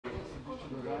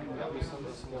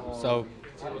So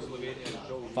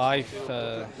 5,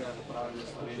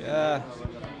 yeah,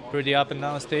 pretty up and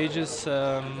down stages.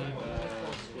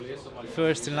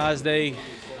 First and last day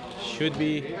should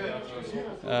be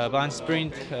bunch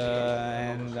sprint,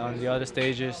 and on the other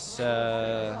stages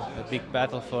a big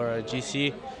battle for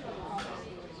GC.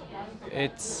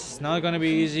 It's not going to be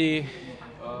easy.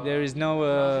 There is no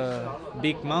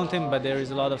big mountain, but there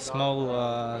is a lot of small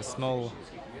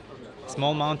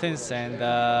mountains, and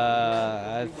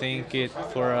I think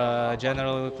for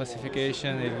general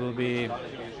classification it will be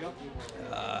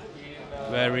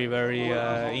very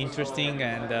interesting,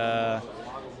 and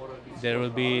there will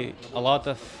be a lot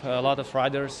of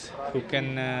riders who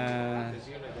can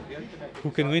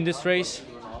win this race.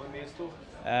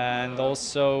 And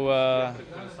also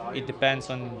it depends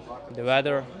on the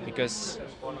weather, because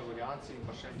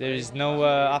there is no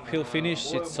uphill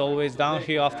finish. It's always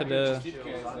downhill after the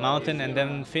mountain and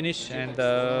then finish, and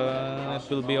it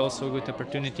will be also a good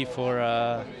opportunity for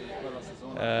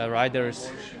riders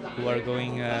who are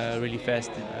going really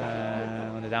fast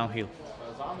on the downhill.